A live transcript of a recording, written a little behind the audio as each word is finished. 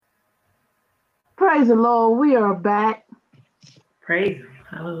Praise the Lord. We are back. Praise Him.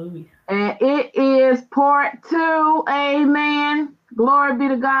 Hallelujah. And it is part 2. Amen. Glory be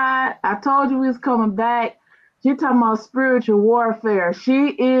to God. I told you we was coming back. She talking about spiritual warfare. She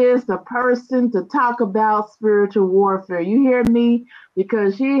is the person to talk about spiritual warfare. You hear me?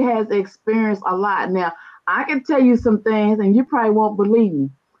 Because she has experienced a lot. Now, I can tell you some things and you probably won't believe me.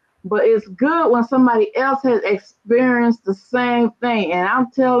 But it's good when somebody else has experienced the same thing. And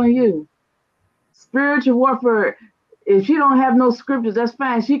I'm telling you, spiritual warfare, if she don't have no scriptures, that's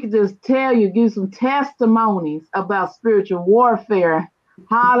fine. She could just tell you, give some testimonies about spiritual warfare.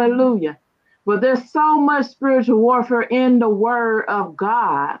 Hallelujah. But there's so much spiritual warfare in the word of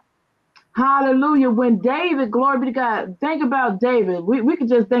God. Hallelujah. When David, glory be to God, think about David. We could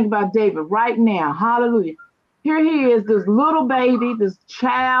just think about David right now. Hallelujah. Here he is, this little baby, this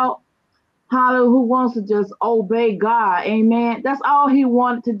child, hallelujah, who wants to just obey God. Amen. That's all he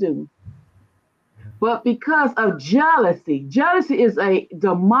wanted to do. But because of jealousy is a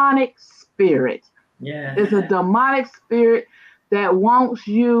demonic spirit. Yeah. It's a demonic spirit that wants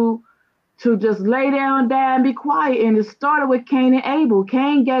you to just lay down and die and be quiet. And it started with Cain and Abel.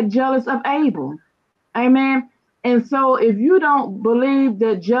 Cain got jealous of Abel. Amen. And so if you don't believe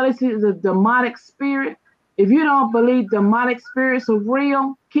that jealousy is a demonic spirit, if you don't believe demonic spirits are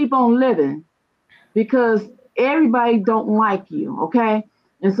real, keep on living, because everybody don't like you, okay?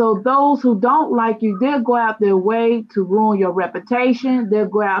 And so those who don't like you, they'll go out their way to ruin your reputation. They'll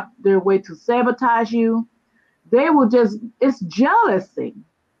go out their way to sabotage you. They will just, it's jealousy.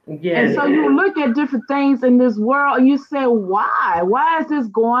 Yeah. And so you look at different things in this world and you say, why? Why is this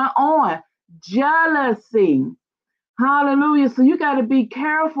going on? Jealousy. Hallelujah. So you got to be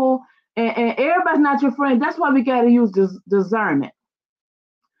careful. And everybody's not your friend. That's why we got to use discernment.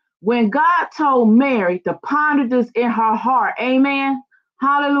 When God told Mary to ponder this in her heart, amen,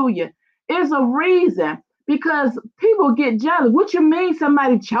 hallelujah, it's a reason, because people get jealous. What you mean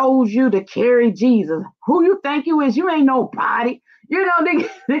somebody chose you to carry Jesus? Who you think you is? You ain't nobody. You know,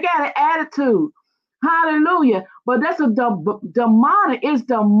 they got an attitude. Hallelujah. But that's a demonic. It's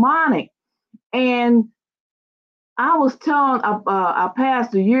demonic. And I was telling a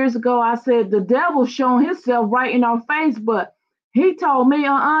pastor years ago, I said, the devil's showing himself right in our face, but he told me,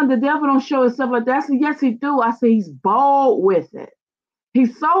 the devil don't show himself like that. I said, yes, he do. I said, he's bold with it.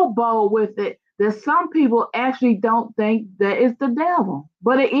 He's so bold with it that some people actually don't think that it's the devil,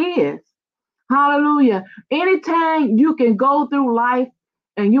 but it is. Hallelujah. Anytime you can go through life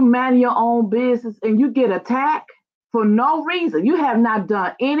and you manage your own business and you get attacked for no reason, you have not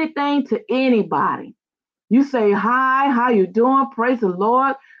done anything to anybody. You say, hi, how you doing? Praise the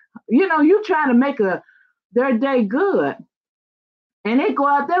Lord. You know, you trying to make their day good. And they go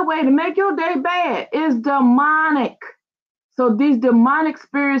out their way to make your day bad. It's demonic. So these demonic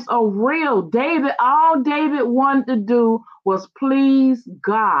spirits are real. All David wanted to do was please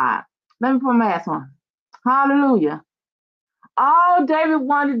God. Let me put my mask on. Hallelujah. All David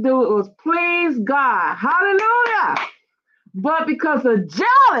wanted to do was please God. Hallelujah. But because of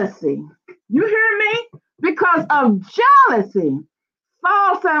jealousy, you hear me? Because of jealousy,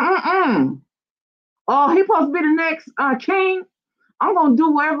 Saul said, oh, he's supposed to be the next king. I'm going to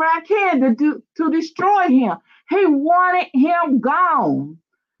do whatever I can to destroy him. He wanted him gone.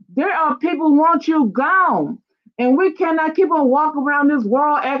 There are people who want you gone. And we cannot keep on walking around this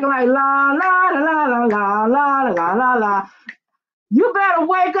world acting like la, la, la, la, la, la, la, la, la. You better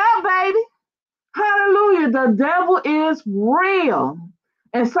wake up, baby. Hallelujah. The devil is real.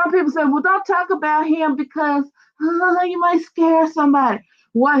 And some people say, well, don't talk about him because you might scare somebody.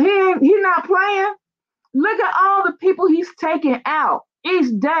 Well, he's not playing. Look at all the people he's taking out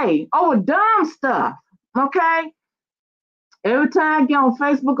each day over dumb stuff, okay? Every time I get on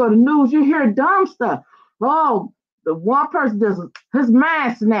Facebook or the news, you hear dumb stuff. Oh, the one person does his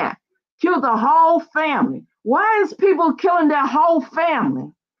mind snap, killed the whole family. Why is people killing their whole family?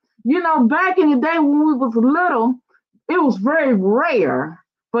 You know, back in the day when we was little, it was very rare.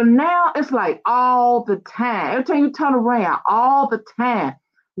 But now it's like all the time. Every time you turn around, all the time.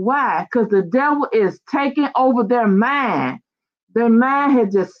 Why? Because the devil is taking over their mind. Their mind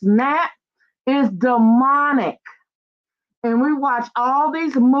has just snapped. It's demonic. And we watch all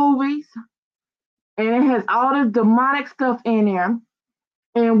these movies, and it has all this demonic stuff in there.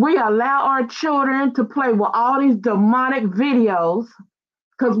 And we allow our children to play with all these demonic videos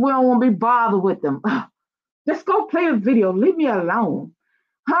because we don't want to be bothered with them. Just go play a video. Leave me alone.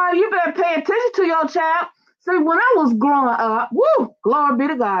 You better pay attention to your child. See, when I was growing up, glory be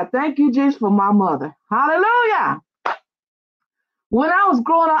to God. Thank you, Jesus, for my mother. Hallelujah. When I was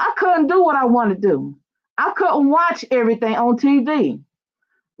growing up, I couldn't do what I wanted to do. I couldn't watch everything on TV.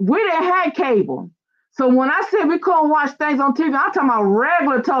 we didn't have cable. So when I said we couldn't watch things on TV, I'm talking about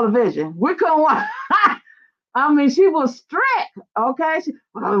regular television. We couldn't watch. I mean, she was strict. Okay,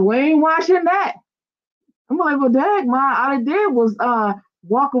 we ain't watching that. I'm like, well, dang, ma, all I did was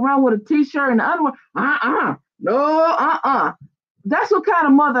walk around with a t-shirt and underwear. No. That's what kind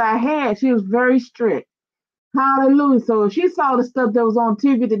of mother I had. She was very strict. Hallelujah. So if she saw the stuff that was on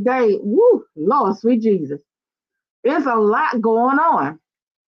TV today, woo, Lord, sweet Jesus. There's a lot going on.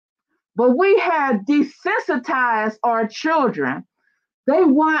 But we have desensitized our children. They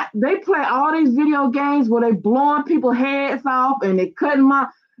play all these video games where they blowing people's heads off and they cutting them off.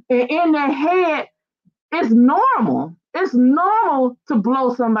 And in their head, it's normal. It's normal to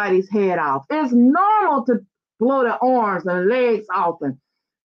blow somebody's head off. It's normal to blow their arms and legs off and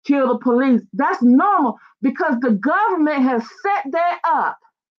kill the police. That's normal because the government has set that up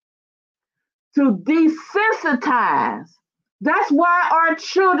to desensitize. That's why our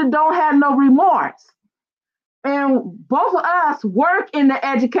children don't have no remorse. And both of us work in the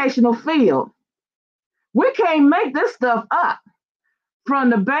educational field. We can't make this stuff up.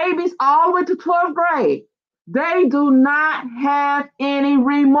 From the babies all the way to 12th grade, they do not have any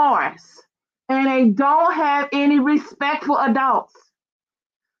remorse and they don't have any respect for adults.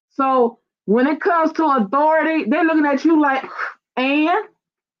 So when it comes to authority, they're looking at you like, and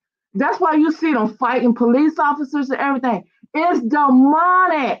that's why you see them fighting police officers and everything. It's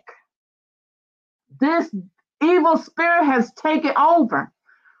demonic. This evil spirit has taken over.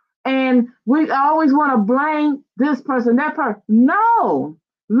 And we always want to blame this person, that person. No,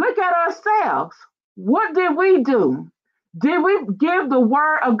 look at ourselves. What did we do? Did we give the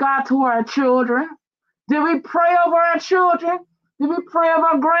word of God to our children? Did we pray over our children? Did we pray over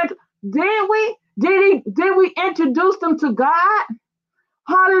our grandchildren? Did we? Did we introduce them to God?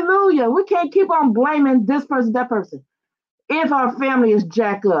 Hallelujah. We can't keep on blaming this person, that person. If our family is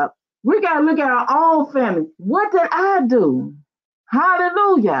jacked up, we got to look at our own family. What did I do?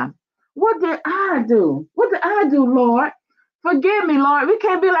 Hallelujah. What did I do? What did I do, Lord? Forgive me, Lord. We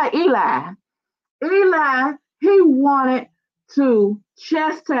can't be like Eli. Eli, he wanted to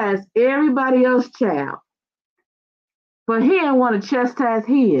chastise everybody else's child, but he didn't want to chastise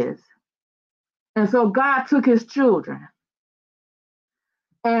his. And so God took his children.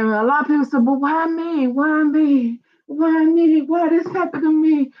 And a lot of people said, but why me? Why me? Why me? Why this happened to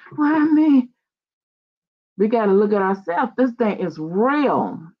me? Why me? We got to look at ourselves. This thing is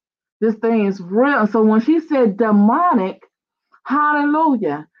real. This thing is real. So when she said demonic,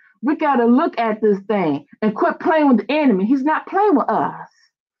 hallelujah, we got to look at this thing and quit playing with the enemy. He's not playing with us.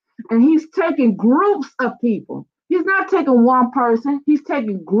 And he's taking groups of people. He's not taking one person. He's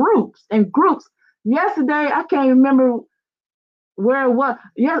taking groups and groups. Yesterday, I can't remember where it was.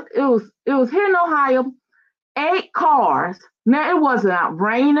 Yes, it was here in Ohio, 8 cars. Now, it wasn't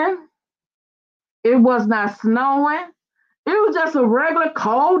raining. It was not snowing. It was just a regular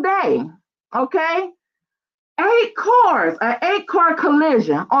cold day, okay? 8 cars, an 8-car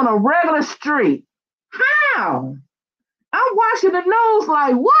collision on a regular street. How? I'm watching the news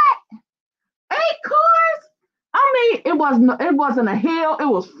like, what? 8 cars? I mean, it wasn't a hill, it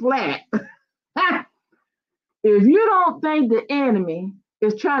was flat. If you don't think the enemy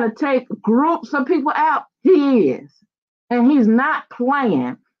is trying to take groups of people out, he is. And he's not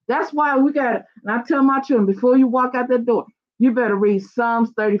playing. That's why we got to, and I tell my children, before you walk out that door, you better read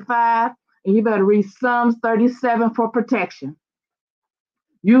Psalms 35 and you better read Psalms 37 for protection.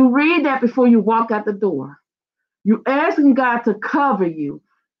 You read that before you walk out the door. You asking God to cover you.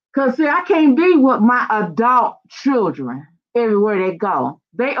 Because see, I can't be with my adult children everywhere they go.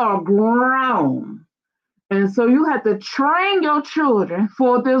 They are grown. And so you have to train your children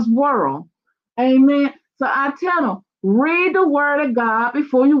for this world. Amen. So I tell them, read the word of God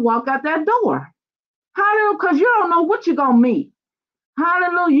before you walk out that door. Hallelujah, because you don't know what you're going to meet.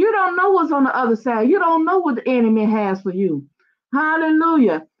 Hallelujah, you don't know what's on the other side. You don't know what the enemy has for you.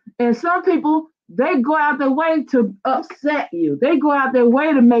 Hallelujah. And some people, they go out their way to upset you. They go out their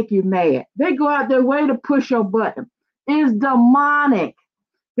way to make you mad. They go out their way to push your button. It's demonic.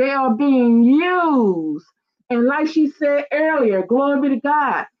 They are being used. And like she said earlier, glory be to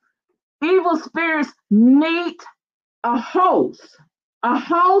God, evil spirits need a host. A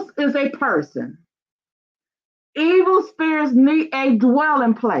host is a person. Evil spirits need a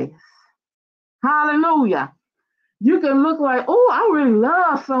dwelling place. Hallelujah. You can look like, oh, I really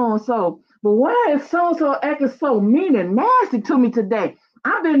love so-and-so, but why is so-and-so acting so mean and nasty to me today?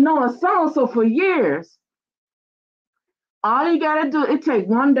 I've been knowing so-and-so for years. All you got to do, it takes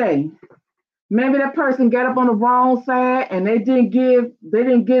one day. Maybe that person got up on the wrong side and they didn't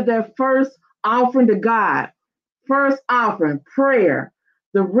give their first offering to God. First offering, prayer.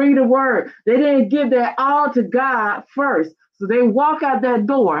 to read the word. They didn't give their all to God first. So they walk out that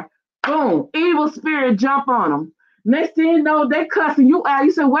door, boom, evil spirit jump on them. Next thing you know, they cussing you out.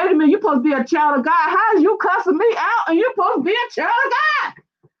 You say, wait a minute, you're supposed to be a child of God. How is you cussing me out and you're supposed to be a child of God?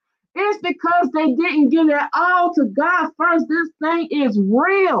 It's because they didn't give their all to God first. This thing is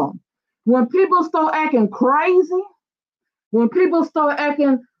real. When people start acting crazy, when people start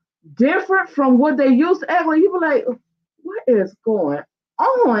acting different from what they used to act like, you be like, what is going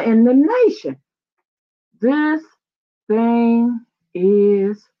on in the nation? This thing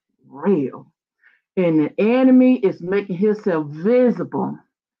is real. And the enemy is making himself visible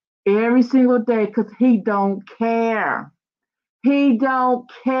every single day because he don't care. He don't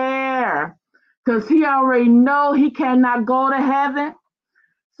care because he already know he cannot go to heaven.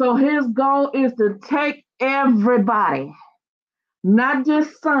 So his goal is to take everybody, not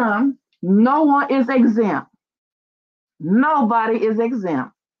just some. No one is exempt. Nobody is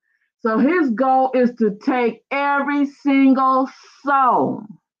exempt. So his goal is to take every single soul.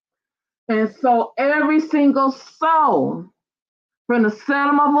 And so every single soul from the sound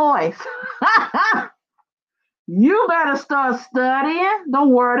of my voice, you better start studying the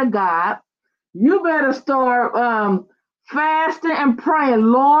word of God. You better start fasting and praying.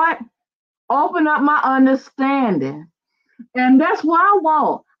 Lord, open up my understanding. And that's what I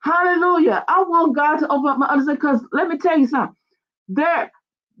want. Hallelujah. I want God to open up my understanding because let me tell you something.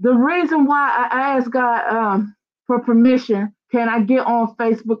 The reason why I asked God for permission, can I get on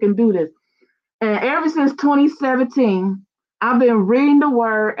Facebook and do this? And ever since 2017, I've been reading the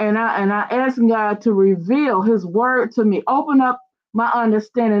word and I asked God to reveal his word to me. Open up my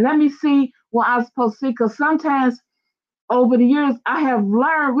understanding. Let me see what I'm supposed to see. Because sometimes over the years, I have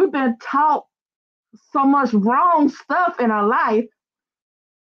learned, we've been taught so much wrong stuff in our life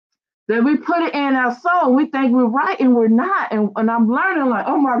that we put it in our soul. We think we're right and we're not. And I'm learning like,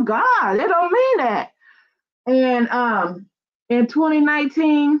 oh my God, it don't mean that. And in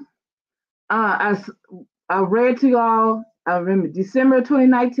 2019, I read to y'all, I remember December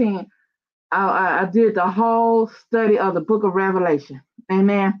 2019, I did the whole study of the book of Revelation.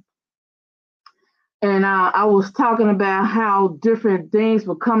 Amen. And I was talking about how different things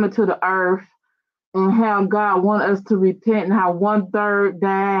were coming to the earth and how God wanted us to repent and how 1/3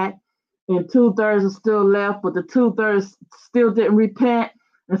 died and 2/3 are still left, but the 2/3 still didn't repent.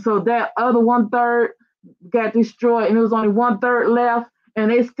 And so that other 1/3 got destroyed and it was only 1/3 left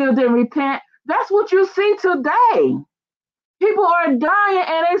and they still didn't repent. That's what you see today. People are dying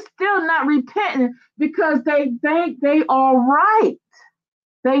and they still not repenting because they think they are right.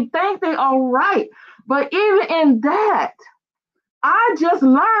 They think they are right. But even in that, I just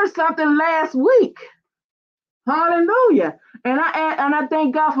learned something last week. Hallelujah. And I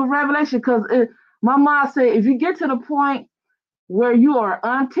thank God for revelation because my mom said, if you get to the point where you are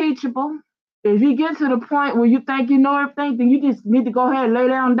unteachable, if you get to the point where you think you know everything, then you just need to go ahead and lay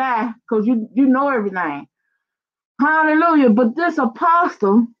down and die because you know everything. Hallelujah. But this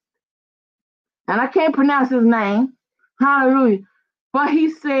apostle, and I can't pronounce his name, hallelujah, but he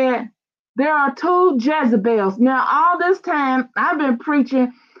said, there are 2 Jezebels. Now, all this time I've been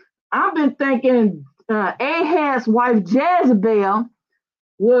preaching, I've been thinking Ahaz's wife Jezebel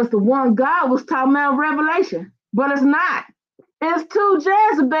was the one God was talking about in Revelation, but it's not. It's 2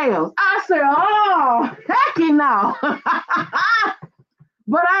 Jezebels. I said, oh, hecky no.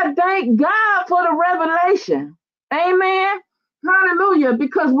 But I thank God for the revelation. Amen. Hallelujah.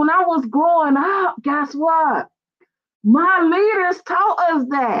 Because when I was growing up, guess what? My leaders taught us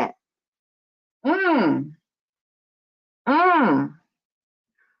that.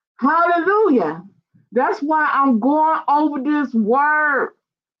 Hallelujah. That's why I'm going over this word,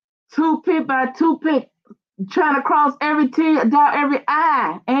 toothpick by toothpick, trying to cross every T, dot every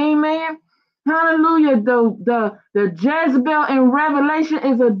I. Amen. Hallelujah. The Jezebel in Revelation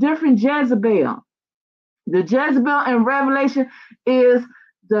is a different Jezebel. The Jezebel in Revelation is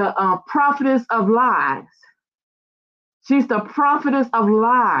the prophetess of lies. She's the prophetess of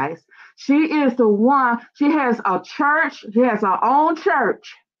lies. She is the one, she has a church, she has her own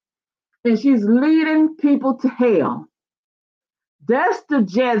church, and she's leading people to hell. That's the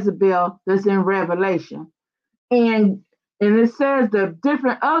Jezebel that's in Revelation. And it says that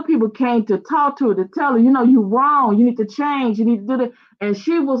different other people came to talk to her, to tell her, you know, you're wrong, you need to change, you need to do that. And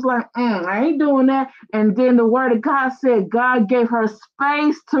she was like, I ain't doing that. And then the word of God said God gave her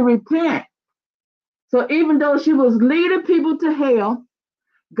space to repent. So even though she was leading people to hell,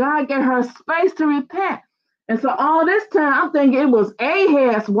 God gave her space to repent. And so all this time, I'm thinking it was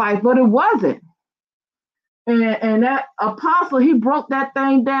Ahaz's wife, but it wasn't. And that apostle, he broke that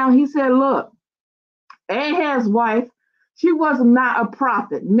thing down. He said, look, Ahaz's wife, She was not a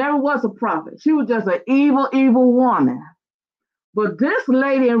prophet, never was a prophet. She was just an evil, evil woman. But this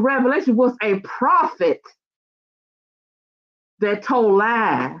lady in Revelation was a prophet that told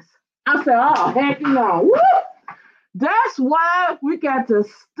lies. I said, oh, heck no. Woo! That's why we got to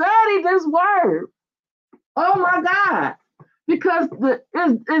study this word. Oh my God. Because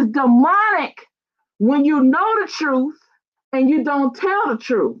it's demonic when you know the truth and you don't tell the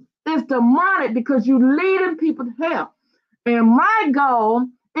truth. It's demonic because you're leading people to hell. And my goal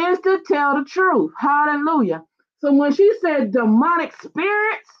is to tell the truth. Hallelujah. So when she said demonic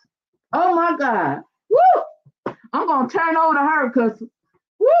spirits, oh my God. Woo! I'm going to turn over to her because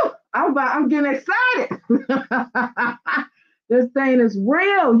I'm getting excited. This thing is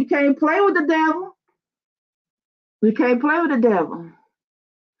real. You can't play with the devil. You can't play with the devil.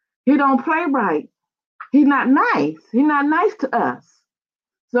 He don't play right. He's not nice. He's not nice to us.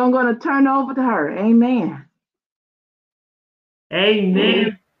 So I'm going to turn over to her. Amen.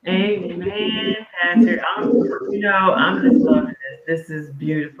 Amen. Amen, Pastor. I'm just loving this. This is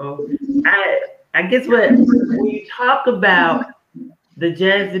beautiful. I guess when you talk about the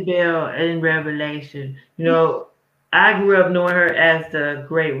Jezebel in Revelation, I grew up knowing her as the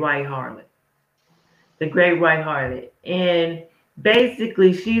great white harlot. The great white harlot. And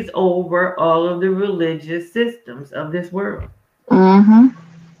basically she's over all of the religious systems of this world. Mm-hmm.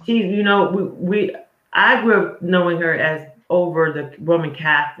 I grew up knowing her as over the Roman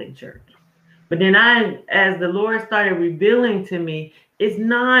Catholic Church. But then as the Lord started revealing to me, it's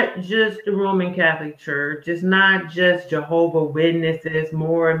not just the Roman Catholic Church. It's not just Jehovah's Witnesses,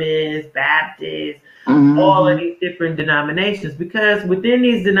 Mormons, Baptists, all of these different denominations. Because within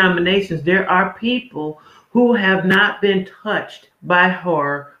these denominations, there are people who have not been touched by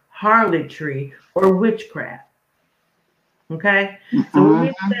her harlotry or witchcraft. Okay? So when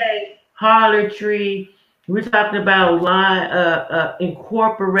we say harlotry, we're talking about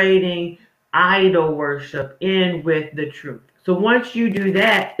incorporating idol worship in with the truth. So once you do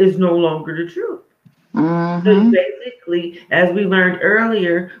that, it's no longer the truth. So basically, as we learned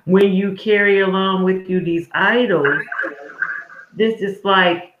earlier, when you carry along with you these idols, this is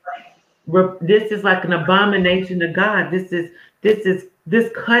like an abomination to God. This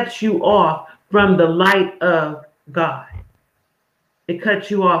cuts you off from the light of God. It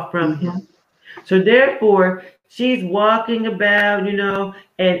cuts you off from Him. So therefore, she's walking about,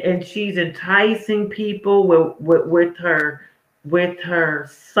 and she's enticing people with her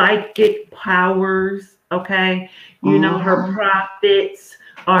psychic powers. Okay, her prophets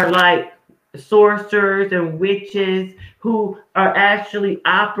are like sorcerers and witches who are actually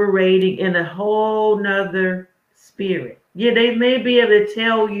operating in a whole nother spirit. Yeah, they may be able to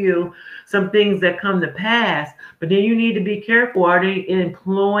tell you some things that come to pass, but then you need to be careful. Are they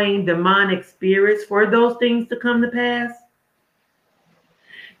employing demonic spirits for those things to come to pass?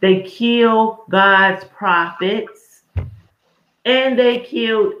 They kill God's prophets and they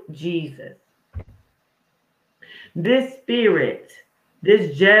killed Jesus. This spirit,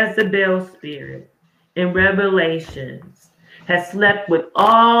 this Jezebel spirit in Revelations has slept with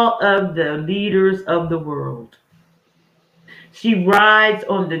all of the leaders of the world. She rides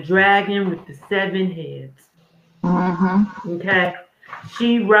on the dragon with the 7 heads. Okay?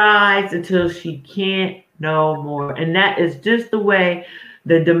 She rides until she can't no more. And that is just the way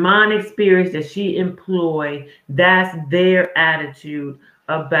the demonic spirits that she employ, that's their attitude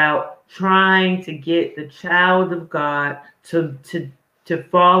about trying to get the child of God to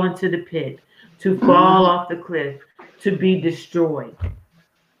fall into the pit, to fall off the cliff, to be destroyed.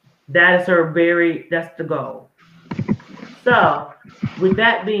 That's that's the goal. So, with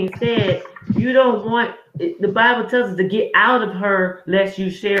that being said, you don't want, the Bible tells us to get out of her lest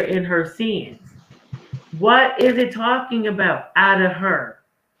you share in her sins. What is it talking about out of her?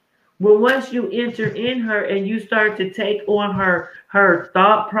 Well, once you enter in her and you start to take on her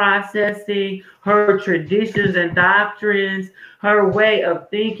thought processing, her traditions and doctrines, her way of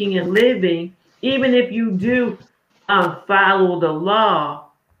thinking and living, even if you do follow the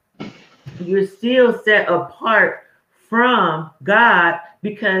law, you're still set apart from God,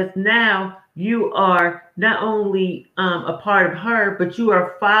 because now you are not only a part of her, but you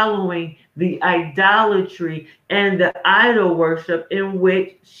are following the idolatry and the idol worship in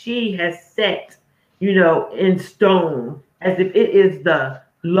which she has set, in stone, as if it is the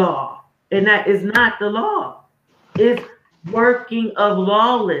law. And that is not the law. It's working of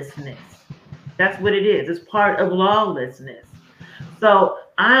lawlessness. That's what it is. It's part of lawlessness. So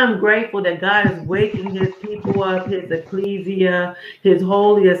I am grateful that God is waking His people up, His ecclesia, His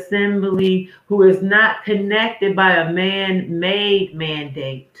holy assembly, who is not connected by a man-made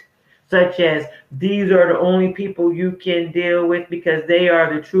mandate. such as these are the only people you can deal with because they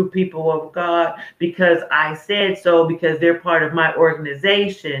are the true people of God, because I said so, because they're part of my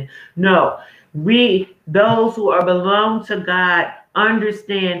organization. No, those who are belong to God,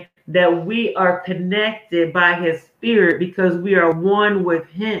 understand that we are connected by his spirit because we are one with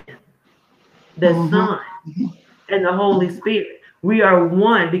him, the Son and the Holy Spirit. We are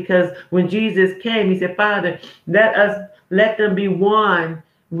one because when Jesus came, he said, Father, let them be one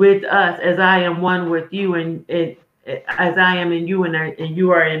with us as I am one with you, and as I am in you, and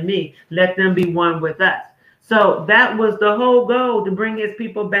you are in me. Let them be one with us. So that was the whole goal, to bring his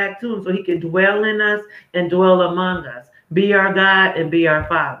people back to him so he could dwell in us and dwell among us, be our God and be our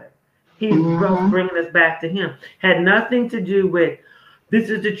Father. He's bringing us back to him. Had nothing to do with this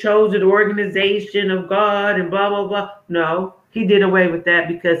is the chosen organization of God and blah, blah, blah. No, he did away with that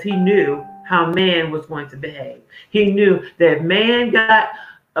because he knew how man was going to behave. He knew that if man got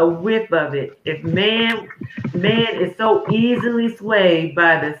a whiff of it, if man is so easily swayed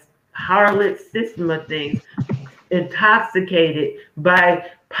by the harlot system of things, intoxicated by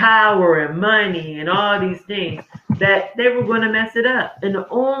power and money and all these things, that they were going to mess it up. And the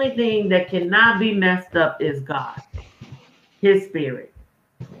only thing that cannot be messed up is God, his spirit,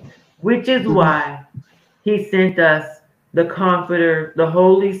 which is why he sent us the Comforter, the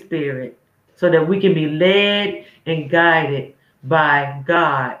Holy Spirit, so that we can be led and guided by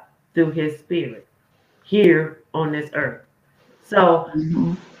God through his spirit here on this earth. So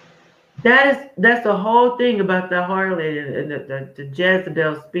that's the whole thing about the harlot and the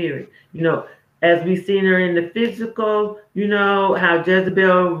Jezebel spirit. You know, as we seen her in the physical, you know, how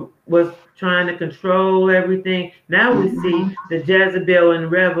Jezebel was trying to control everything. Now we see the Jezebel in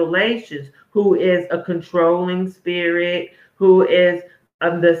Revelations, who is a controlling spirit, who is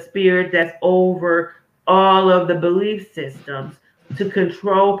the spirit that's over all of the belief systems to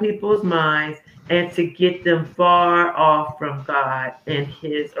control people's minds and to get them far off from God and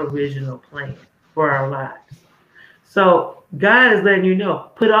his original plan for our lives. So God is letting you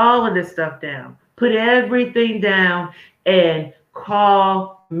know, put all of this stuff down. Put everything down and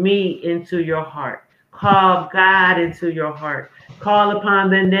call me into your heart. Call God into your heart. Call upon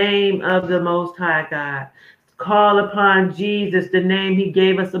the name of the Most High God. Call upon Jesus, the name he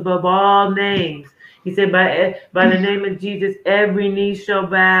gave us above all names. He said, by the name of Jesus, every knee shall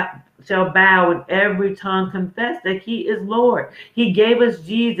bow and every tongue confess that he is Lord. He gave us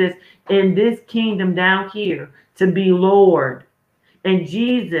Jesus in this kingdom down here to be Lord. And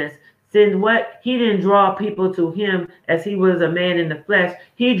Jesus, since he didn't draw people to him as he was a man in the flesh,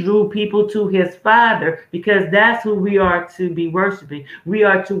 he drew people to his Father, because that's who we are to be worshiping. We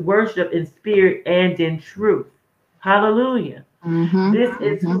are to worship in spirit and in truth. Hallelujah. This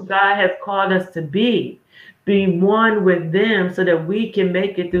is who God has called us to be one with them so that we can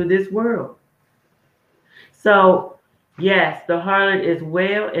make it through this world. So yes, the harlot is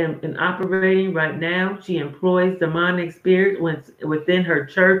well and operating right now. She employs demonic spirits within her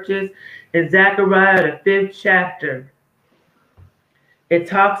churches. In Zechariah, the 5th chapter, it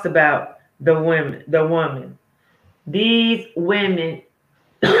talks about the woman. These women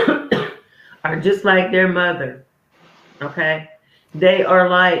are just like their mother. Okay? They are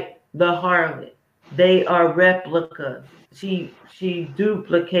like the harlot. They are replicas. She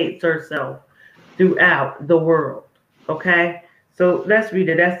duplicates herself throughout the world. Okay? So let's read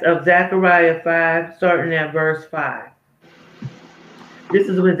it. That's of Zechariah 5, starting at verse 5. This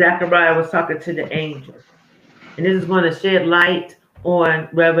is when Zechariah was talking to the angel. And this is going to shed light on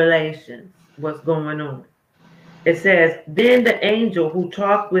Revelations, what's going on. It says, then the angel who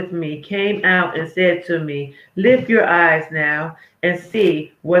talked with me came out and said to me, lift your eyes now and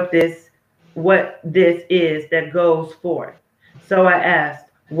see what this is that goes forth. So I asked,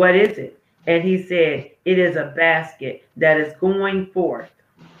 what is it? And he said, it is a basket that is going forth.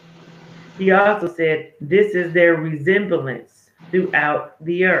 He also said, this is their resemblance throughout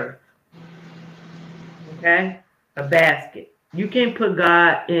the earth. Okay? A basket. You can't put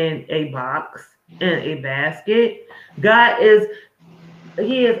God in a box, in a basket. God is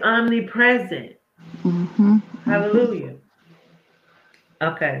omnipresent. Hallelujah.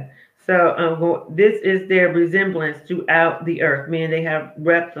 Okay. So this is their resemblance throughout the earth, meaning they have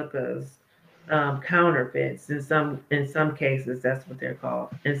replicas, counterfeits. In some cases, that's what they're called.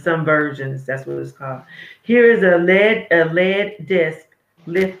 In some versions, that's what it's called. Here is a lead disc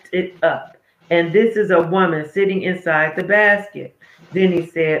lifted up, and this is a woman sitting inside the basket. Then he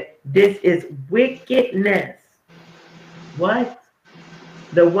said, this is wickedness. What?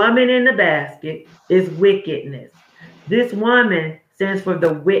 The woman in the basket is wickedness. This woman stands for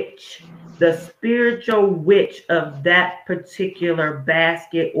the witch. the spiritual witch of that particular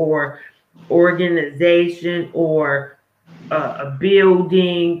basket or organization or a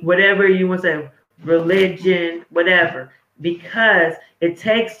building, whatever you want to say, religion, whatever, because it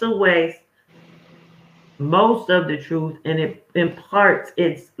takes away most of the truth and it imparts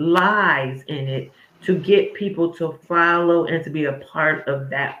its lies in it to get people to follow and to be a part of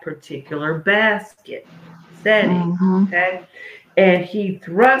that particular basket setting. Mm-hmm. Okay. And he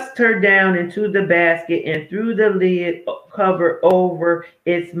thrust her down into the basket and threw the lid cover over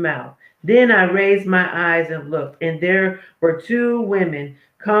its mouth. Then I raised my eyes and looked, and there were two women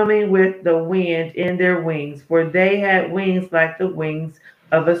coming with the wind in their wings, for they had wings like the wings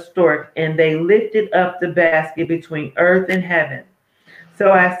of a stork, and they lifted up the basket between earth and heaven.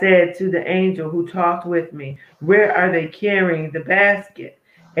 So I said to the angel who talked with me, where are they carrying the basket?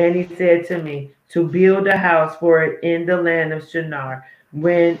 And he said to me, to build a house for it in the land of Shinar.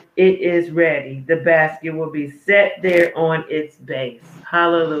 When it is ready, the basket will be set there on its base.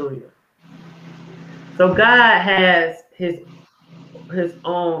 Hallelujah. So God has his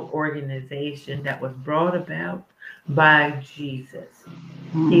own organization that was brought about by Jesus.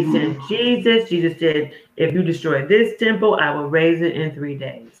 He sent Jesus. Jesus said, if you destroy this temple, I will raise it in 3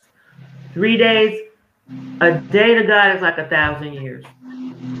 days. 3 days, a day to God is like 1,000 years.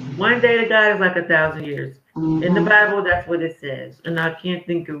 One day to God is like 1,000 years. In the Bible, that's what it says. And I can't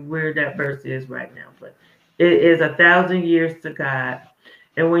think of where that verse is right now, but it is 1,000 years to God.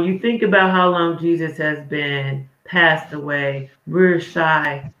 And when you think about how long Jesus has been passed away, we're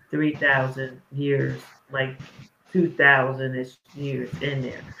shy 3,000 years, like 2,000-ish years in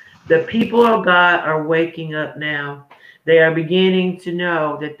there. The people of God are waking up now. They are beginning to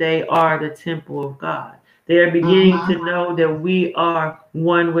know that they are the temple of God. They are beginning to know that we are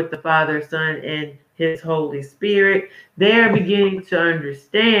one with the Father, Son, and His Holy Spirit. They are beginning to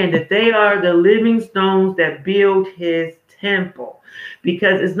understand that they are the living stones that build His temple.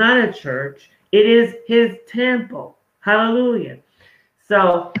 Because it's not a church, it is His temple. Hallelujah.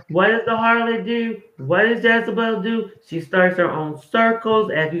 So what does the harlot do? What does Jezebel do? She starts her own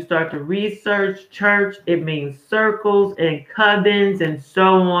circles. As you start to research church, it means circles and covens and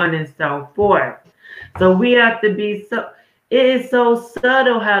so on and so forth. So we have to be it is so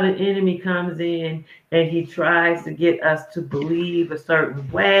subtle how the enemy comes in and he tries to get us to believe a certain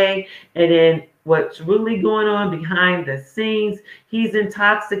way. And then what's really going on behind the scenes, he's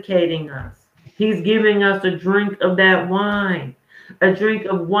intoxicating us. He's giving us a drink of that wine. A drink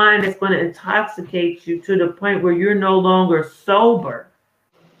of wine that's going to intoxicate you to the point where you're no longer sober.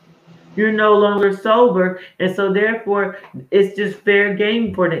 You're no longer sober. And so therefore, it's just fair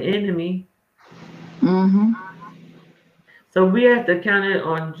game for the enemy. So we have to count it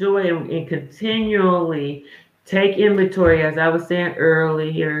on joy and continually take inventory, as I was saying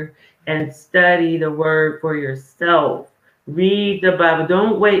earlier, and study the word for yourself. Read the Bible.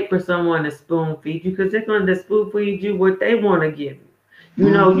 Don't wait for someone to spoon feed you, because they're going to spoon feed you what they want to give you. You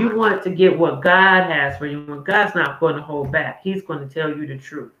know, you want to get what God has for you. When God's not going to hold back, He's going to tell you the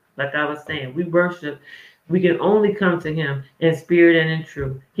truth. Like I was saying, we worship. We can only come to Him in spirit and in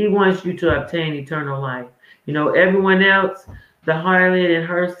truth. He wants you to obtain eternal life. You know, everyone else, the harlot and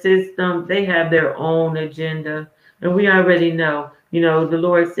her system, they have their own agenda. And we already know, you know, the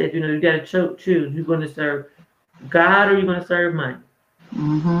Lord said, you know, you got to choose. You're going to serve God or you're going to serve money.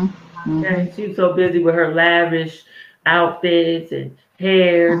 Okay, she's so busy with her lavish outfits and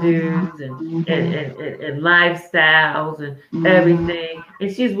hairdos and lifestyles and everything.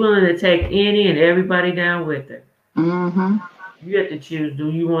 And she's willing to take any and everybody down with her. You have to choose.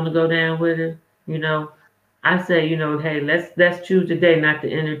 Do you want to go down with her? You know, I say, you know, hey, let's choose today not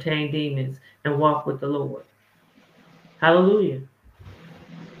to entertain demons and walk with the Lord. Hallelujah.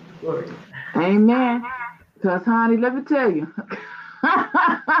 Glory. Amen. Because, honey, let me tell you,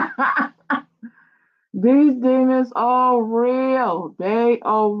 these demons are real. They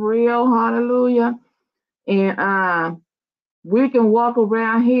are real. Hallelujah. And we can walk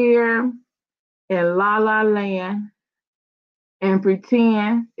around here in La La Land and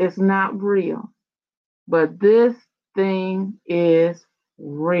pretend it's not real. But this thing is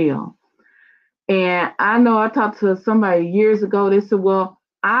real. And I know I talked to somebody years ago. They said, well,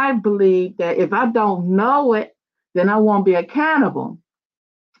 I believe that if I don't know it, then I won't be accountable.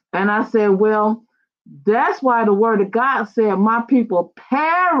 And I said, well, that's why the word of God said, my people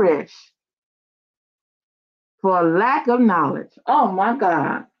perish for lack of knowledge. Oh my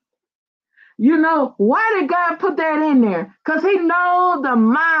God. You know, why did God put that in there? Because He knows the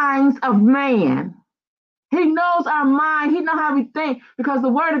minds of man. He knows our mind. He knows how we think. Because the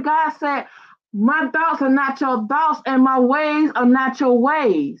word of God said, my thoughts are not your thoughts and my ways are not your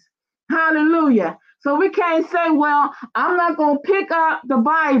ways. Hallelujah. So we can't say, well, I'm not going to pick up the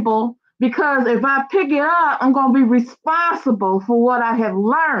Bible because if I pick it up, I'm going to be responsible for what I have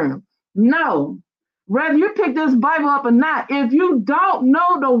learned. No. Whether you pick this Bible up or not, if you don't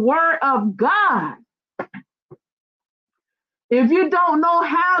know the word of God, if you don't know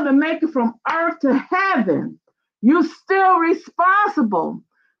how to make it from earth to heaven, you're still responsible.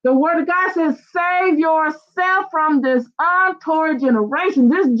 The word of God says, save yourself from this untoward generation.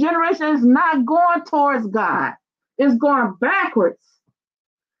 This generation is not going towards God. It's going backwards.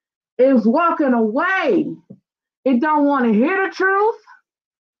 It's walking away. It don't want to hear the truth.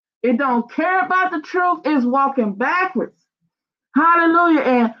 It don't care about the truth. It's walking backwards. Hallelujah.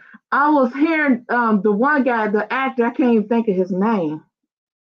 And I was hearing the one guy, the actor, I can't even think of his name.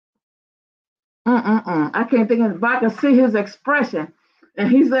 I can't think of it, but I can see his expression. And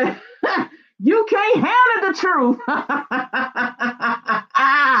he said, you can't handle the truth.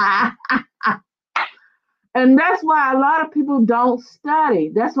 And that's why a lot of people don't study.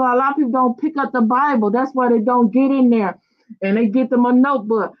 That's why a lot of people don't pick up the Bible. That's why they don't get in there and they get them a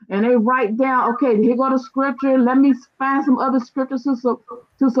notebook and they write down, okay, here go the scripture. Let me find some other scriptures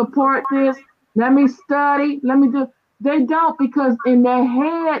to support this. Let me study. Let me do. They don't, because in their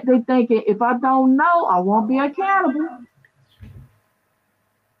head, they thinking, if I don't know, I won't be accountable.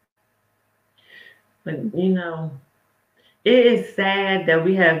 But, it is sad that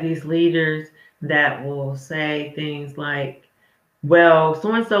we have these leaders that will say things like, well,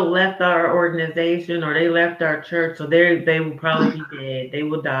 so-and-so left our organization or they left our church, so they will probably be dead. They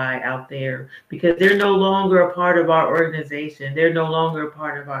will die out there because they're no longer a part of our organization. They're no longer a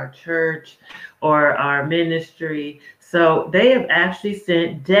part of our church or our ministry. So they have actually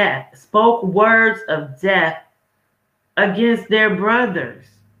spoke words of death against their brothers.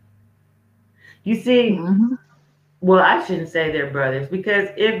 You see, well, I shouldn't say their brothers, because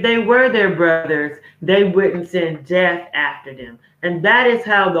if they were their brothers, they wouldn't send death after them. And that is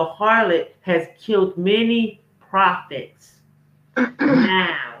how the harlot has killed many prophets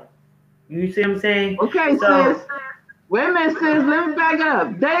now. You see what I'm saying? Okay, sis. Wait a minute, sis. Let me back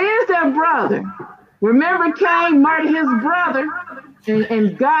up. That is their brother. Remember, Cain murdered his brother,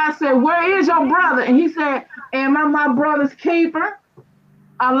 and God said, where is your brother? And he said, am I my brother's keeper?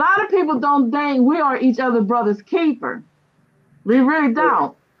 A lot of people don't think we are each other's brother's keeper. We really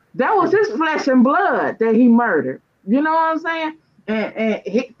don't. That was his flesh and blood that he murdered. You know what I'm saying? And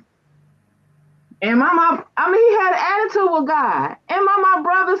he he had an attitude with God. Am I my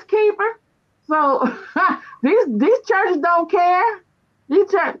brother's keeper? So these churches don't care. We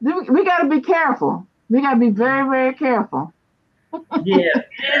got to be careful. We got to be very, very careful. Yeah,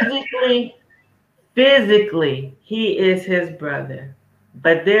 physically, he is his brother.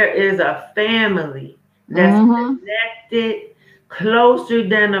 But there is a family that's connected closer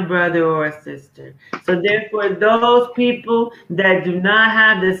than a brother or a sister. So therefore, those people that do not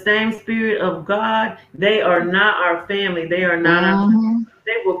have the same spirit of God, they are not our family. They are not our family.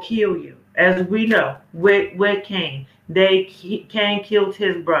 They will kill you. As we know, with Cain, Cain killed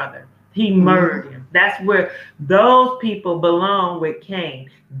his brother. He murdered him. That's where those people belong, with Cain.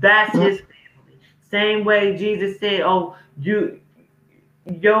 That's his family. Same way Jesus said, oh,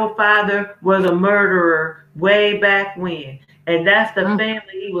 your father was a murderer way back when. And that's the family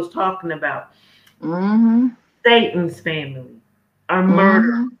he was talking about. Satan's family are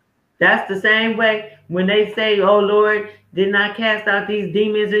murderers. That's the same way when they say, oh Lord, did not cast out these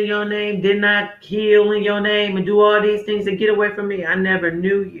demons in your name, did not heal in your name, and do all these things to get away from me. I never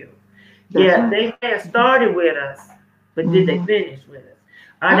knew you. They may have started with us, but did they finish with us?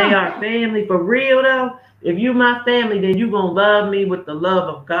 Are they our family for real though? If you my family, then you're gonna love me with the love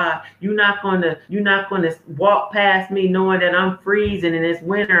of God. You're not gonna walk past me knowing that I'm freezing and it's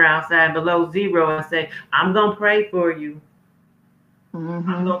winter outside below zero and say, I'm gonna pray for you. I'm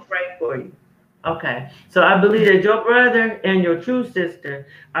gonna pray for you. Okay. So I believe that your brother and your true sister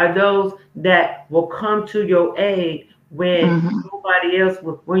are those that will come to your aid when nobody else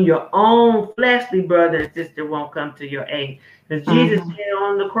will, when your own fleshly brother and sister won't come to your aid. Because Jesus said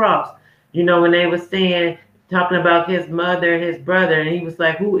on the cross, when they were talking about his mother and his brother, and he was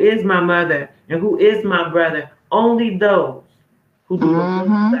like, who is my mother and who is my brother? Only those who do the will of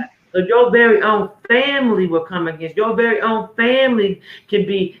God. So your very own family will come against. Your very own family can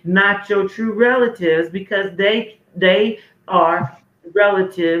be not your true relatives, because they are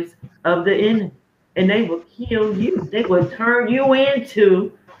relatives of the enemy. And they will kill you. They will turn you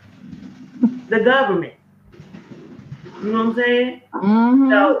into the government. You know what I'm saying?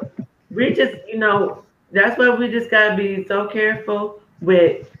 So we just, that's why we just gotta be so careful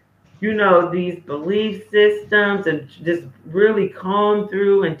with these belief systems and just really comb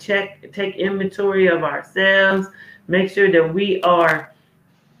through and take inventory of ourselves, make sure that we are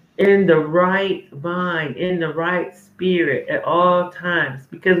in the right mind, in the right spirit at all times,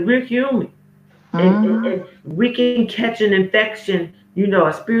 because we're human. And we can catch an infection,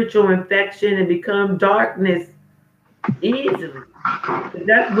 a spiritual infection, and become darkness easily.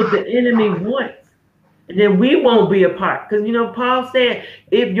 That's what the enemy wants. And then we won't be a part. Because Paul said,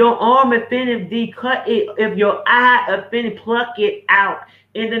 if your arm offended thee, cut it. If your eye offended, pluck it out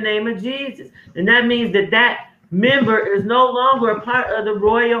in the name of Jesus. And that means that member is no longer a part of the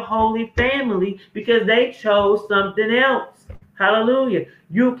royal holy family because they chose something else. Hallelujah.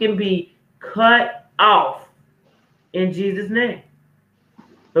 You can be cut off in Jesus' name.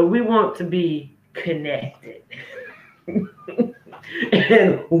 But we want to be connected.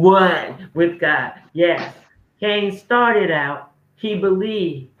 And one with God. Yes. Cain started out, he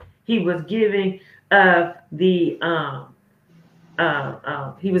believed he was giving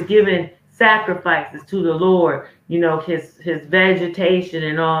he was giving sacrifices to the Lord, his vegetation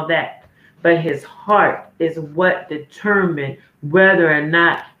and all that. But his heart is what determined whether or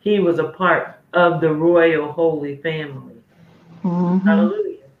not he was a part of the royal holy family.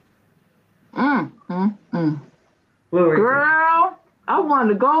 Hallelujah. Girl, I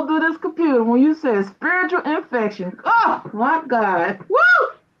wanted to go through this computer when you said spiritual infection. Oh my God. Woo!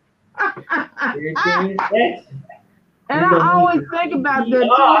 Spiritual infection. And I always think about that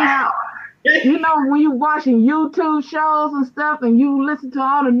too, how, when you're watching YouTube shows and stuff and you listen to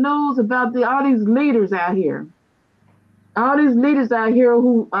all the news about all these leaders out here. All these leaders out here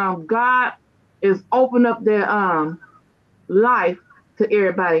who God is opening up their life to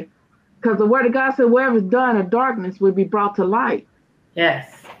everybody. Because the word of God said, whatever's done in darkness will be brought to light.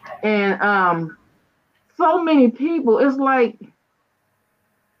 Yes. And so many people, it's like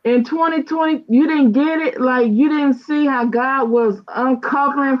in 2020, you didn't get it. Like you didn't see how God was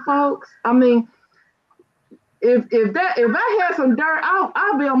uncovering folks. I mean, if I had some dirt,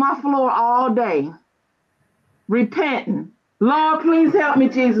 I'll be on my floor all day, repenting. Lord, please help me,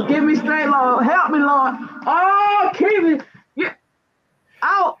 Jesus. Give me straight, Lord. Help me, Lord. Oh, keep me. Yeah.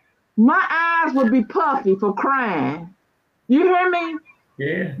 My eyes would be puffy for crying. You hear me?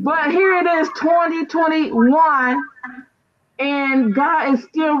 Yeah. But here it is, 2021, and God is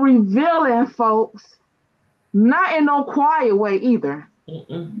still revealing folks, not in no quiet way either.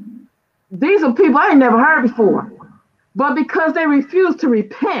 These are people I ain't never heard before. But because they refuse to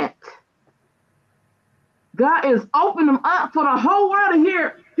repent, God is opening them up for the whole world to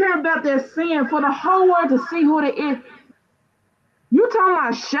hear about their sin, for the whole world to see who they is. You talking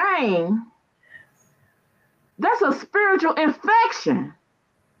about shame? That's a spiritual infection.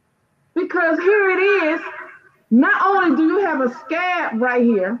 Because here it is, not only do you have a scab right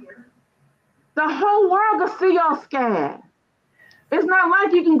here, the whole world can see your scab. It's not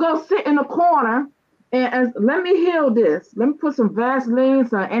like you can go sit in a corner and let me heal this. Let me put some Vaseline,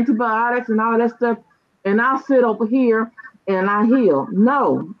 some antibiotics and all that stuff, and I'll sit over here and I heal.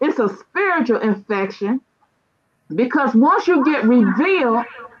 No, it's a spiritual infection. Because once you get revealed,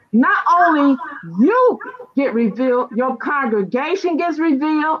 not only you get revealed, your congregation gets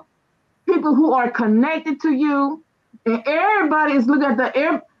revealed, people who are connected to you, and everybody is looking at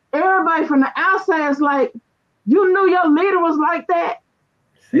everybody from the outside is like, you knew your leader was like that?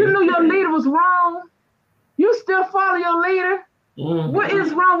 You knew your leader was wrong? You still follow your leader? What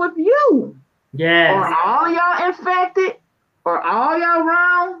is wrong with you? Yes. Are all y'all infected? Or all y'all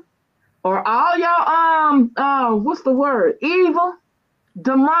wrong? Or all y'all, what's the word? Evil,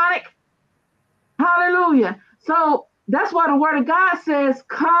 demonic. Hallelujah. So that's why the word of God says,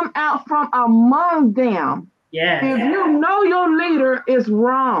 come out from among them. Yes. If you know your leader is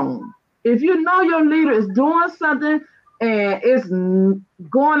wrong, if you know your leader is doing something and it's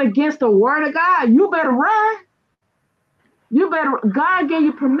going against the word of God, you better run. God gave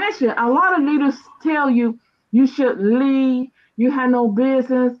you permission. A lot of leaders tell you, you should leave. You have no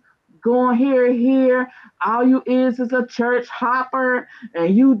business going here. All you is a church hopper,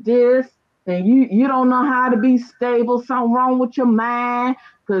 and you this, and you don't know how to be stable. Something wrong with your mind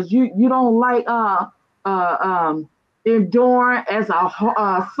because you don't like enduring as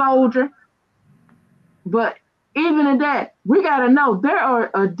a soldier. But even in that, we got to know there are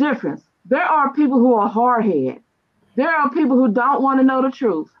a difference. There are people who are hard-headed. There are people who don't want to know the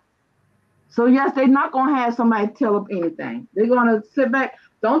truth. So yes, they're not going to have somebody tell them anything. They're going to sit back.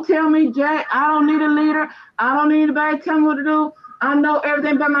 Don't tell me, Jack, I don't need a leader. I don't need anybody to tell me what to do. I know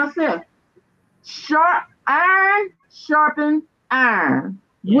everything by myself. Iron sharpen iron.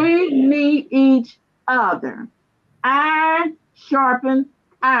 Yeah. We need each other. Iron sharpen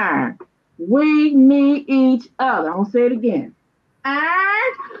iron. We need each other. I'm going to say it again.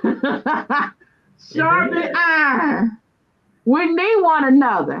 Iron. Sharpen iron. We need one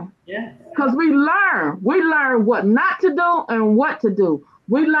another. Yeah. Because we learn. We learn what not to do and what to do.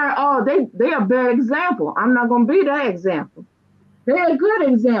 We learn, oh, they a bad example. I'm not going to be that example. They're a good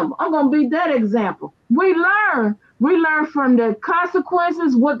example. I'm going to be that example. We learn. We learn from the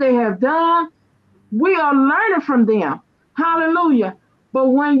consequences, what they have done. We are learning from them. Hallelujah. But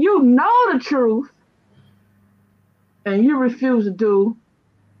when you know the truth and you refuse to do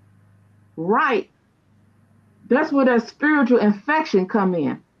right, that's where that spiritual infection come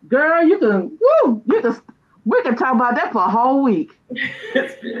in. Girl, we can talk about that for a whole week.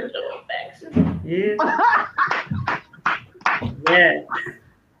 Spiritual infection. Yeah. Yeah.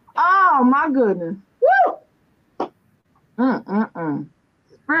 Oh my goodness. Woo!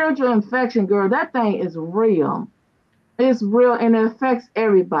 Spiritual infection, girl, that thing is real. It's real and it affects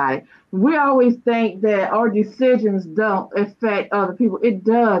everybody. We always think that our decisions don't affect other people. It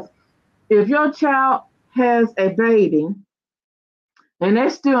does. If your child has a baby and they're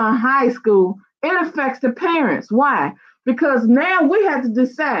still in high school, it affects the parents. Why? Because now we have to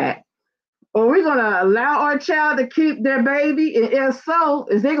decide, are we gonna allow our child to keep their baby? And if so,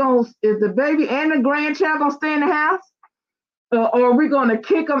 is the baby and the grandchild gonna stay in the house? Or are we gonna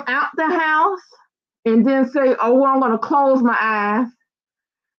kick them out the house and then say, oh, well, I'm gonna close my eyes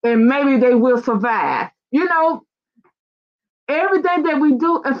and maybe they will survive? You know, everything that we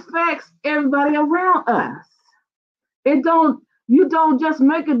do affects everybody around us. You don't just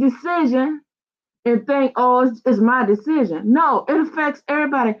make a decision and think, oh, it's my decision. No, it affects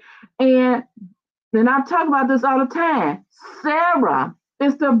everybody. And then I talk about this all the time. Sarah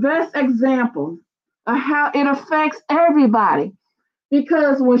is the best example of how it affects everybody.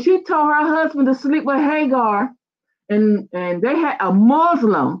 Because when she told her husband to sleep with Hagar, and they had a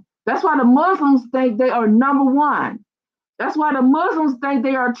Muslim, that's why the Muslims think they are number one. That's why the Muslims think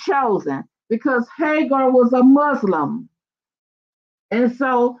they are chosen, because Hagar was a Muslim. And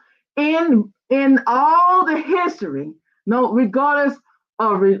so in all the history, no, regardless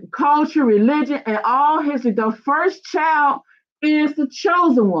of culture, religion, and all history, the first child is the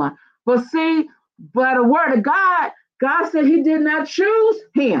chosen one. But see, by the word of God, God said he did not choose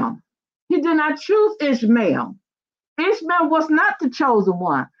him. He did not choose Ishmael. Ishmael was not the chosen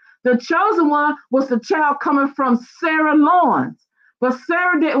one. The chosen one was the child coming from Sarah's loins. But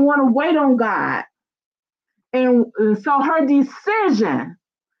Sarah didn't want to wait on God. And so her decision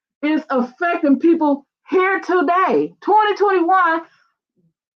is affecting people here today. 2021,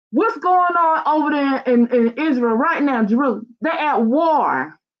 what's going on over there in Israel right now, Jerusalem? They're at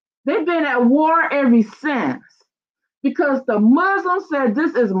war. They've been at war ever since. Because the Muslims said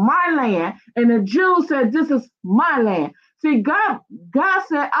this is my land, and the Jews said this is my land. See, God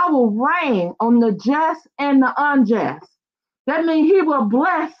said, I will reign on the just and the unjust. That means he will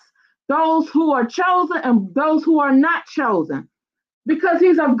bless those who are chosen and those who are not chosen. Because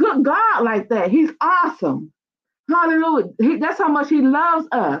he's a good God like that. He's awesome. Hallelujah. That's how much he loves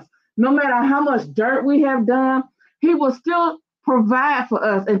us. No matter how much dirt we have done, he will still provide for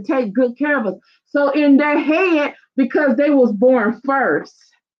us and take good care of us. So in their head, because they was born first,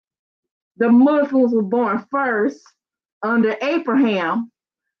 the Muslims were born first under Abraham,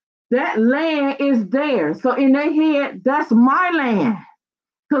 that land is theirs. So in their head, that's my land.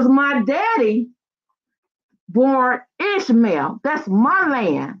 Because my daddy born Ishmael. That's my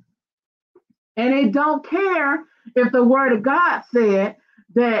land. And they don't care if the word of God said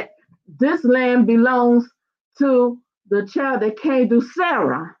that this land belongs to the child that came through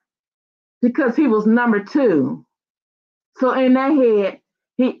Sarah, because he was number two. So in their head,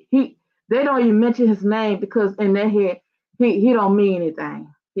 they don't even mention his name, because in their head, he don't mean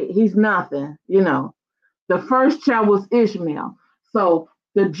anything. He's nothing, you know. The first child was Ishmael. So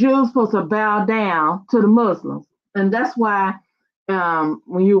the Jews supposed to bow down to the Muslims. And that's why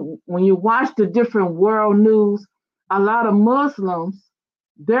when you watch the different world news, a lot of Muslims,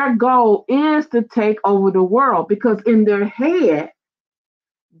 their goal is to take over the world, because in their head,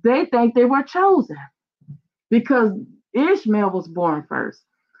 they think they were chosen because Ishmael was born first.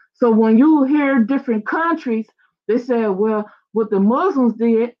 So when you hear different countries, they say, well, what the Muslims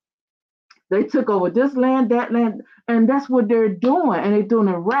did, they took over this land, that land, and that's what they're doing, and they're doing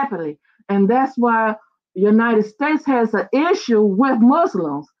it rapidly. And that's why the United States has an issue with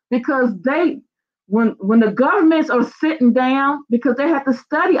Muslims, because when the governments are sitting down, because they have to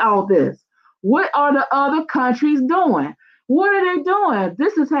study all this, what are the other countries doing? What are they doing?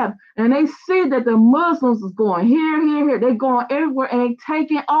 This is happening. And they see that the Muslims is going here, here, here. They're going everywhere and they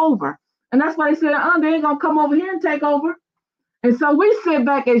taking over. And that's why they said, they ain't going to come over here and take over. And so we sit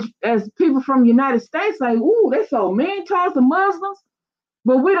back as people from the United States, like, ooh, they're so mean towards the Muslims,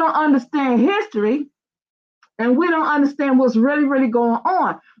 but we don't understand history and we don't understand what's really, really going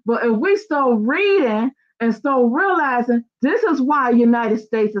on. But if we start reading and start realizing this is why the United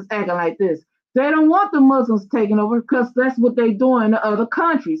States is acting like this. They don't want the Muslims taking over because that's what they do in the other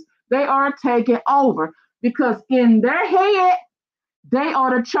countries. They are taking over because in their head, they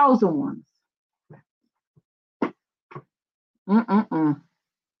are the chosen ones. Mm-mm-mm.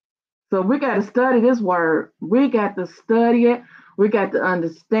 So we got to study this word. We got to study it. We got to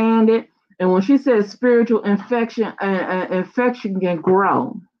understand it. And when she says spiritual infection, infection can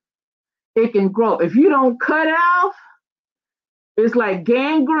grow. It can grow. If you don't cut it off, it's like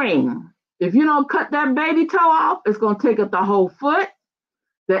gangrene. If you don't cut that baby toe off, it's going to take up the whole foot,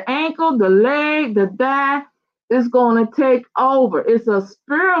 the ankle, the leg, the thigh. It's going to take over. It's a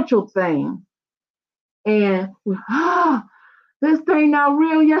spiritual thing. And this thing not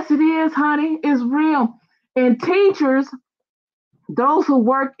real. Yes, it is, honey. It's real. And teachers, those who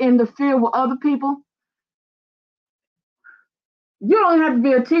work in the field with other people, you don't have to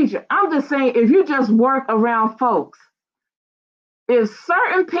be a teacher. I'm just saying, if you just work around folks, if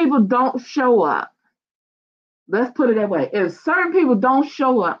certain people don't show up, let's put it that way. If certain people don't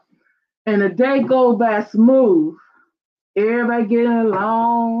show up and the day goes by smooth, everybody getting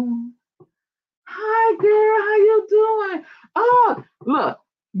along. Hi, girl, how you doing? Oh, look,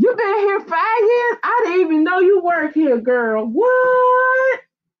 you been here 5 years? I didn't even know you work here, girl. What?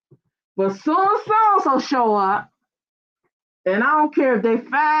 But soon so show up, and I don't care if they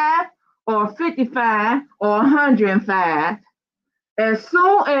 5 or 55 or 105. As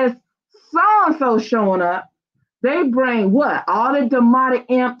soon as so showing up, they bring what? All the demonic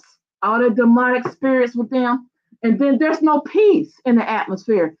imps, all the demonic spirits with them, and then there's no peace in the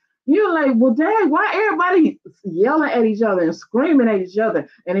atmosphere. You're like, well, dang, why everybody yelling at each other and screaming at each other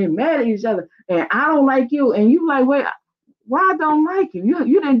and they mad at each other and I don't like you and you like, wait, why I don't like you?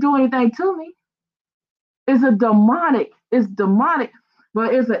 You didn't do anything to me. It's demonic,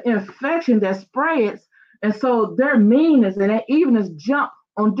 but it's an infection that spreads. And so their meanness and their evenness jump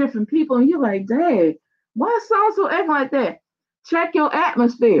on different people. And you're like, dang, why is so acting like that? Check your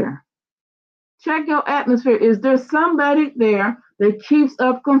atmosphere. Check your atmosphere. Is there somebody there that keeps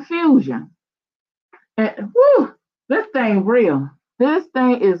up confusion? And whew, this thing real. This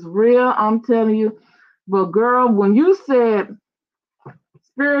thing is real, I'm telling you. But girl, when you said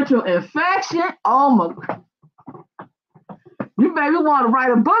spiritual infection, oh my, you maybe want to write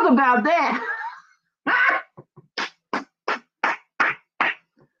a book about that.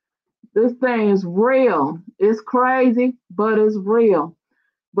 This thing is real. It's crazy, but it's real.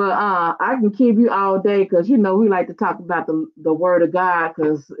 But I can keep you all day because you know we like to talk about the word of God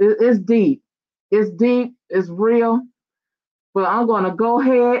because it's deep. It's deep. It's real. But I'm gonna go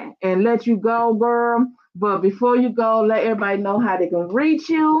ahead and let you go, girl. But before you go, let everybody know how they can reach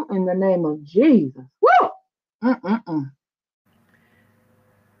you in the name of Jesus. Woo! Mm-mm-mm.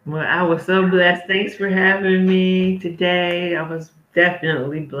 Well, I was so blessed. Thanks for having me today. I was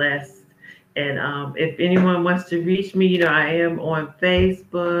definitely blessed. And if anyone wants to reach me, I am on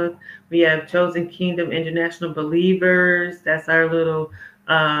Facebook. We have Chosen Kingdom International Believers. That's our little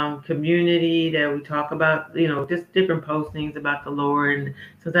community that we talk about, just different postings about the Lord. And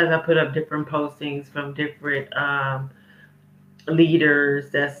sometimes I put up different postings from different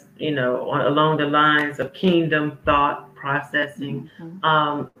leaders that's along the lines of kingdom thought processing.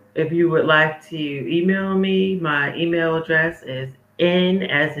 If you would like to email me, my email address is n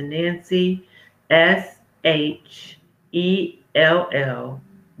as in Nancy SHELL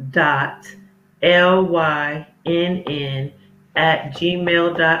dot LYNN at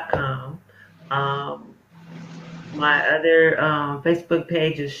gmail.com. My other Facebook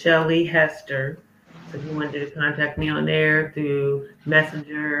page is Shelly Hester. So if you wanted to contact me on there through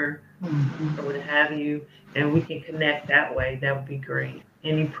Messenger or what have you, and we can connect that way, that would be great.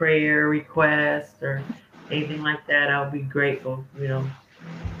 Any prayer requests or anything like that, I'll be grateful.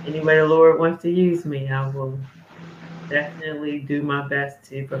 Any way the Lord wants to use me, I will definitely do my best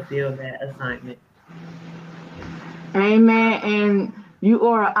to fulfill that assignment. Amen. And you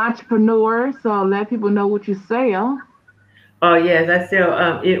are an entrepreneur, so let people know what you sell. Oh yes, I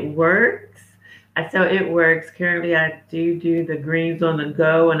sell It Works. I sell It Works. Currently I do the greens on the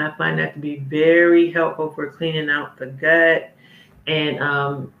go, and I find that to be very helpful for cleaning out the gut.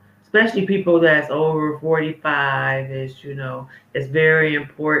 And especially people that's over 45 is, it's very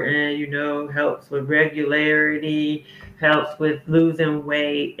important, helps with regularity, helps with losing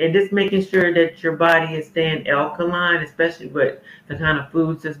weight, and just making sure that your body is staying alkaline, especially with the kind of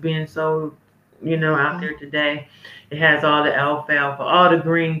foods that's being sold out there today. It has all the alfalfa, all the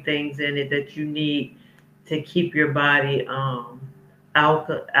green things in it that you need to keep your body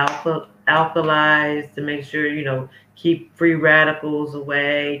alkalized, to make sure keep free radicals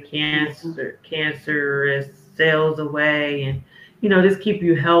away, cancerous cells away, and just keep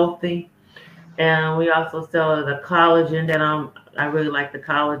you healthy. And we also sell the collagen that I really like. The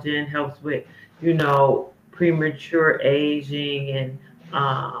collagen helps with premature aging and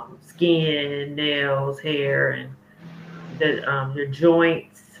skin, nails, hair, and your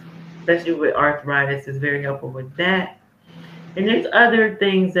joints, especially with arthritis, is very helpful with that. And there's other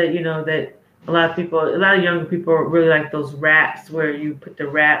things that that a lot of younger people really like those wraps where you put the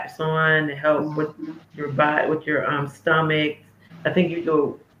wraps on to help with your body, with your stomach. I think you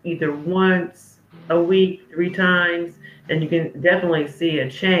do either once a week, 3 times, and you can definitely see a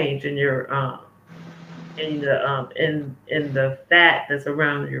change in your in the fat that's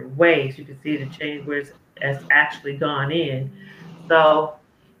around your waist. You can see the change where it's actually gone in. So,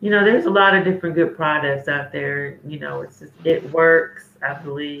 there's a lot of different good products out there. It works. I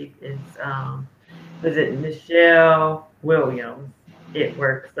believe it's was it Michelle Williams? It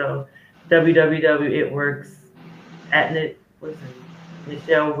works. So www it works at it was it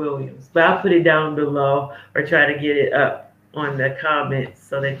Michelle Williams. But I'll put it down below or try to get it up on the comments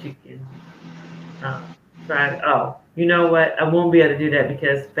so that you can try. Oh, you know what? I won't be able to do that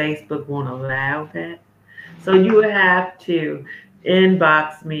because Facebook won't allow that. So you would have to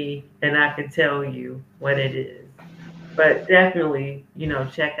inbox me and I can tell you what it is. But definitely,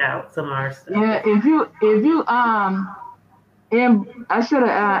 check out some of our stuff. Yeah, if you I should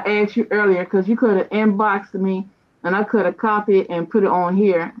have asked you earlier because you could have inboxed me and I could have copied and put it on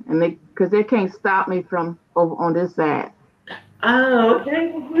here, and they can't stop me from over on this side. Oh, okay.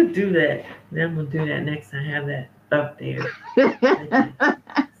 Well, we'll do that. Then we'll do that next time. Have that up there.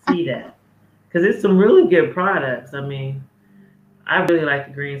 See that. Because it's some really good products. I mean, I really like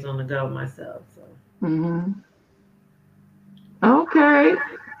the greens on the go myself. So. Okay.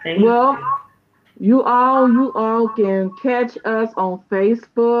 Thank Well, you. you all can catch us on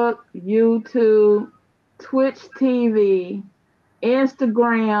Facebook, YouTube, Twitch TV,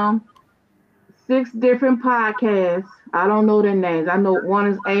 Instagram, 6 different podcasts. I don't know their names. I know one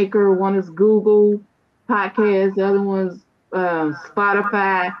is Anchor, one is Google Podcast, the other one's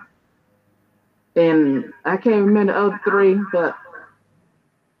Spotify, and I can't remember the other three. But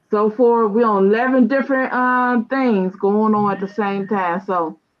so far, we're on 11 different things going on at the same time.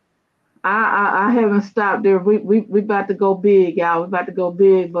 So I haven't stopped there. We about to go big, y'all. We about to go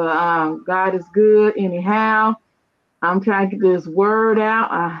big, but God is good anyhow. I'm trying to get this word out.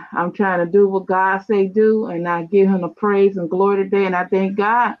 I'm trying to do what God say do, and I give Him the praise and glory today. And I thank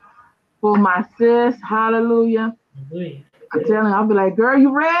God for my sis. Hallelujah. Hallelujah. I'm telling her, I'll be like, girl,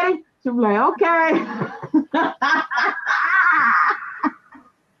 you ready? She'll be like, okay.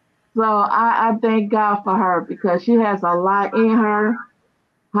 So I thank God for her because she has a lot in her.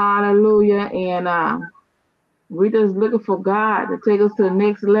 Hallelujah. And we just looking for God to take us to the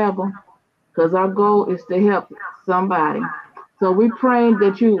next level because our goal is to help somebody. So we praying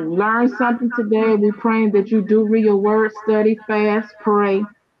that you learn something today. We praying that you do read your word, study, fast, pray,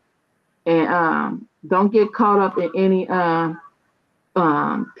 and don't get caught up in any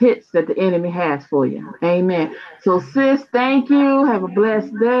pits that the enemy has for you. Amen. So sis, thank you. Have a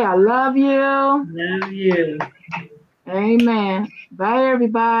blessed day. I love you. Love you. Amen. Bye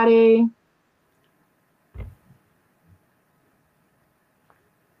everybody.